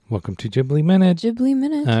Welcome to Ghibli Minute. Ghibli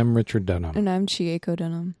Minute. I'm Richard Dunham. And I'm Chieko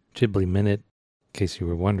Dunham. Ghibli Minute, in case you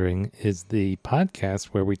were wondering, is the podcast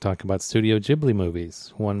where we talk about Studio Ghibli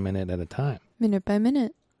movies, 1 minute at a time. Minute by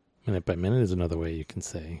minute. Minute by minute is another way you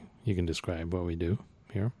can describe what we do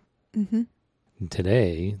here. Mm-hmm. And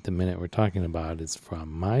today, the minute we're talking about is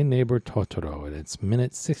from My Neighbor Totoro, and it's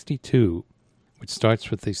minute 62, which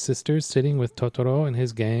starts with the sisters sitting with Totoro and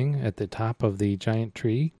his gang at the top of the giant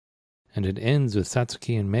tree, and it ends with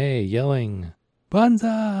Satsuki and Mei yelling,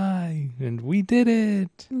 "Banzai!" and "We did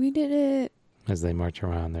it!" We did it. As they march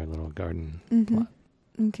around their little garden Mm-hmm. plot.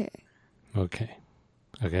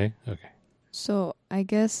 Okay. So I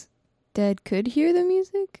guess Dad could hear the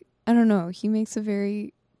music? I don't know. He makes a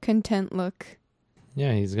very content look.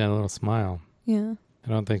 Yeah, he's got a little smile. Yeah. I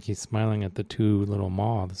don't think he's smiling at the two little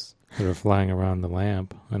moths that are flying around the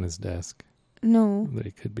lamp on his desk. No.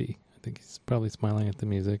 They could be. I think he's probably smiling at the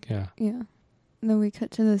music, yeah. Yeah. And then we cut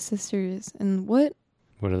to the sisters. And what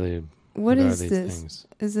What are they? what are is these this? things?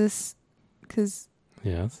 Is this... Because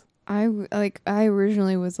Yes. I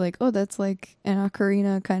originally was like, oh, that's like an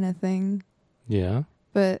ocarina kind of thing. Yeah.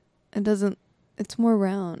 But it doesn't... It's more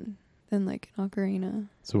round than like an ocarina.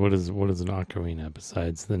 So what is an ocarina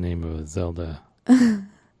besides the name of a Zelda?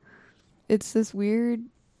 It's this weird,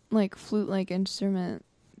 like, flute-like instrument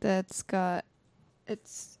that's got...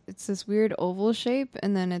 It's this weird oval shape,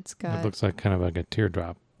 and then it's got... It looks like kind of like a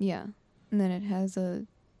teardrop. Yeah. And then it has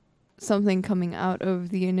something coming out of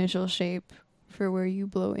the initial shape for where you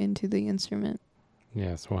blow into the instrument.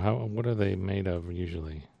 Yeah, so what are they made of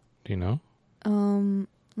usually? Do you know?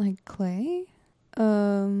 Like clay?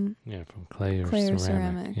 Yeah, from clay or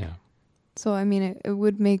ceramic. Yeah. So, I mean, it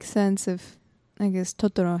would make sense if, I guess,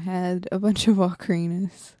 Totoro had a bunch of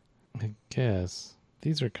ocarinas. I guess.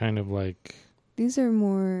 These are kind of like... These are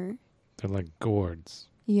more... They're like gourds.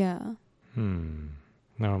 Yeah.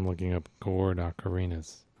 Now I'm looking up gourd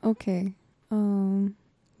ocarinas. Okay.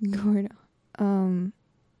 Gourd.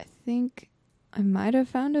 I think I might have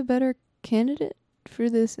found a better candidate for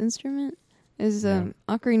this instrument.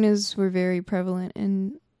 Ocarinas were very prevalent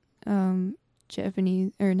in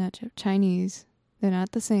Japanese, or not Chinese. They're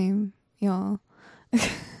not the same, y'all.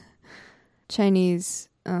 Chinese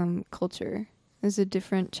culture. There's a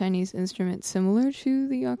different Chinese instrument similar to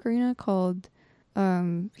the ocarina called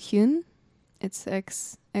hyun. It's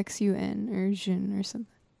X-U-N or jun or something.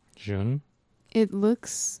 Jun?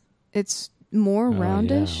 It's more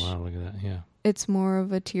roundish. Yeah, wow, look at that, yeah. It's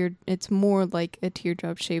more like a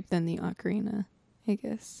teardrop shape than the ocarina, I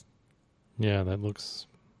guess. Yeah, that looks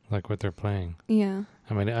like what they're playing. Yeah.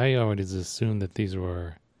 I mean, I always assumed that these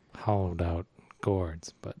were hollowed out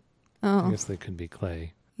gourds, but I guess they could be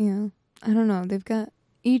clay. Yeah. I don't know.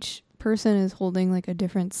 Each person is holding like a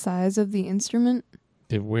different size of the instrument.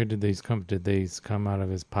 Where did these come? Did these come out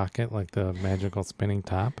of his pocket like the magical spinning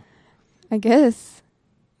top? I guess.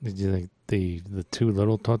 Did you think the two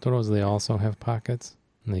little Totoros, they also have pockets?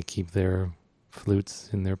 And they keep their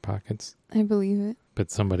flutes in their pockets? I believe it.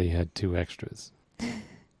 But somebody had two extras.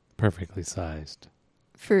 Perfectly sized.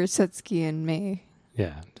 For Satsuki and Mei.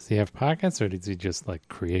 Yeah. Does he have pockets or does he just like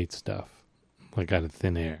create stuff? Like out of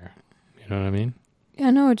thin air? You know what I mean? Yeah,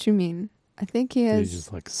 I know what you mean. I think he has... Did he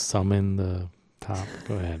just like summon the top?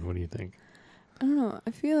 Go ahead. What do you think? I don't know.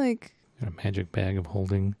 I feel like... Got a magic bag of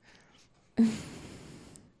holding...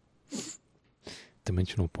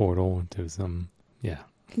 dimensional portal into some... Yeah.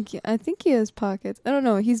 I think he has pockets. I don't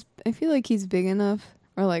know. I feel like he's big enough,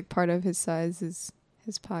 or like part of his size is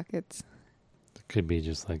his pockets. It could be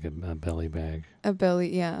just like a belly bag. A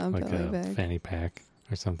belly like belly a bag. fanny pack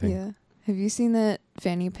or something. Yeah. Have you seen that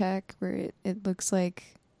fanny pack where it looks like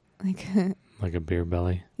like a beer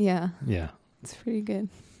belly? Yeah. Yeah. It's pretty good.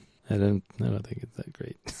 I don't think it's that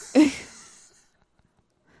great.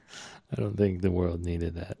 I don't think the world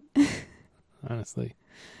needed that. Honestly.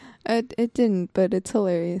 It didn't, but it's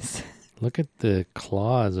hilarious. Look at the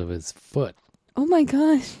claws of his foot. Oh my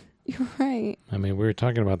gosh. You're right. I mean, we were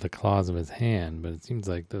talking about the claws of his hand, but it seems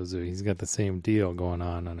like he's got the same deal going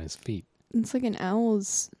on his feet. It's like an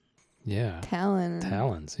owl's talon.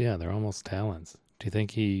 Talons, yeah, they're almost talons. I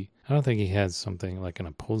don't think he has something like an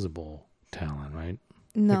opposable talon, right?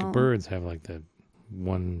 No. Like birds have like the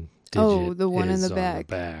one digit the one in the on back.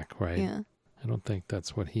 The back, right? Yeah. I don't think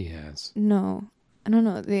that's what he has. No. I don't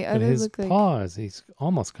know. They but either his look like... paws, he's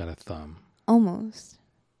almost got a thumb. Almost.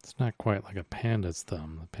 It's not quite like a panda's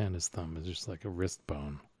thumb. The panda's thumb is just like a wrist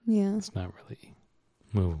bone. Yeah. It's not really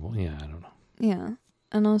movable. Yeah, I don't know. Yeah.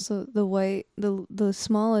 And also the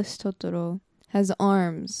smallest Totoro has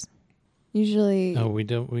arms. Usually... Oh, we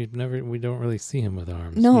don't really see him with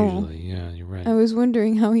arms. No. Usually, yeah, you're right. I was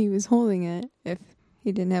wondering how he was holding it.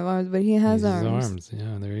 He didn't have arms, but he has He uses arms.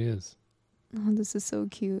 Yeah, there he is. Oh, this is so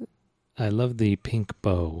cute. I love the pink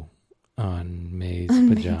bow on May's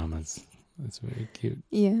pajamas. That's very cute.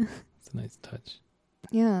 Yeah. It's a nice touch.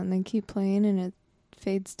 Yeah, and they keep playing and it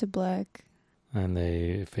fades to black. And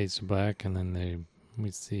it fades to black, and then we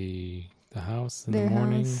see the house in Their the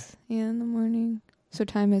morning. house. Yeah, in the morning. So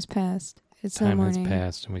time has passed. It's Time the has morning.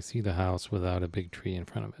 passed, and we see the house without a big tree in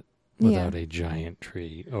front of it. Without a giant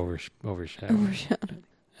tree overshadowing. Overshadowed.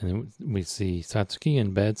 And then we see Satsuki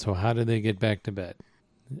in bed. So how did they get back to bed?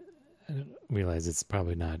 I don't realize it's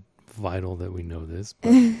probably not vital that we know this, but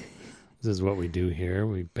this is what we do here.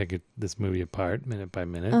 We pick this movie apart minute by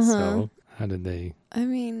minute. Uh-huh. So how did they... I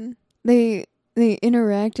mean, they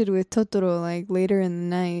interacted with Totoro like later in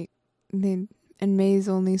the night. And May's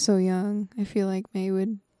only so young. I feel like May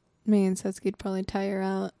and Satsuki'd probably tire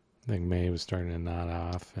out. I think May was starting to nod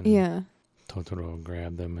off, and Yeah. Totoro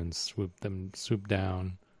grabbed them and swooped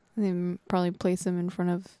down. They probably place them in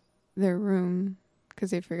front of their room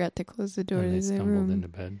because they forgot to close the door And to they their stumbled room. into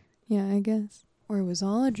bed. Yeah, I guess. Or it was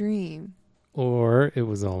all a dream. Or it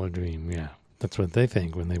was all a dream, yeah. That's what they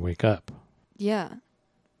think when they wake up. Yeah.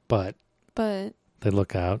 But But, they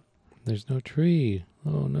look out. There's no tree.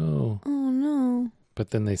 Oh, no. oh no.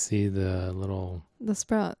 But then they see the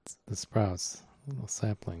sprouts. little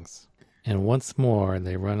saplings. And once more,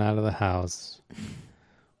 they run out of the house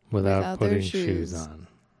without their putting shoes. shoes on.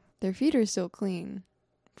 Their feet are still clean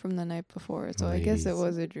from the night before, so I guess it Ladies.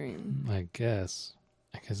 was a dream. I guess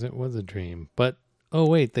it was a dream. But, oh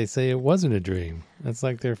wait, they say it wasn't a dream. That's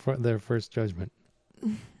like their first judgment.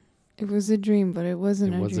 It was a dream, but it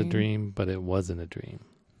wasn't a dream. It was a dream, but it wasn't a dream.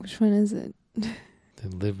 Which one is it? They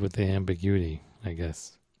live with the ambiguity, I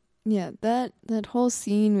guess. Yeah, that whole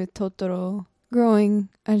scene with Totoro growing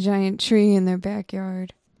a giant tree in their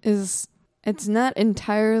backyard it's not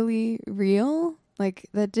entirely real. Like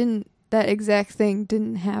that exact thing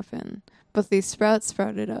didn't happen. But the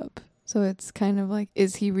sprouted up. So it's kind of like,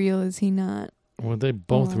 is he real, is he not? Well, they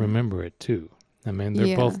both Or- remember it too. I mean, they're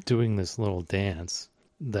Yeah. both doing this little dance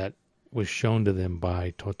that was shown to them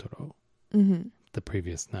by Totoro Mm-hmm. the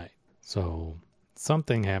previous night. So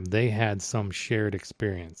something happened. They had some shared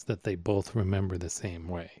experience that they both remember the same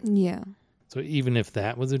way. Yeah. So even if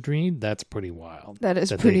that was a dream, that's pretty wild. That is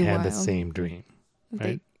that pretty they had wild. the same dream,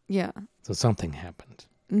 right? Yeah. So something happened.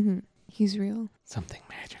 Mm-hmm. He's real. Something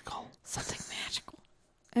magical. Something magical.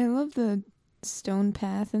 I love the stone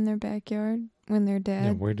path in their backyard when their Yeah,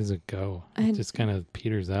 dad... where does it go? I- It just kind of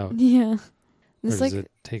peters out. Yeah. Or It's does like,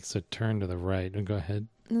 it takes a turn to the right? Go ahead.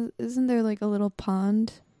 isn't there like a little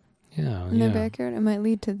pond Yeah, in their backyard? It might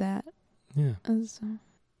lead to that. Yeah. So,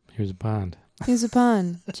 Here's a pond. here's a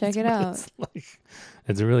pond. Check it out.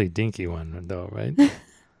 It's a really dinky one, though, right?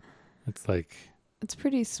 It's like It's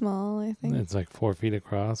pretty small, I think. it's like 4 feet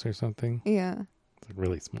across or something. Yeah. It's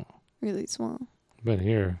really small. Really small. But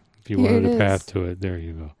here, if you Here wanted it a path is. to it, there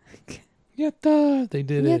you go. Yatta! They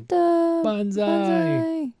did it. Yatta!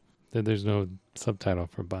 Banzai! Bonsai! There's no subtitle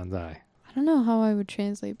for bonsai. I don't know how I would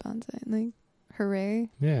translate bonsai. Like, hooray.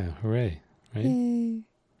 Yeah, hooray. Right? Yay.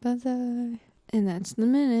 Bonsai. And that's the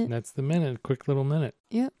minute. That's the minute. Quick little minute.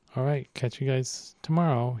 Yep. All right. Catch you guys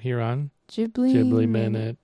tomorrow here on Ghibli Ghibli Minute.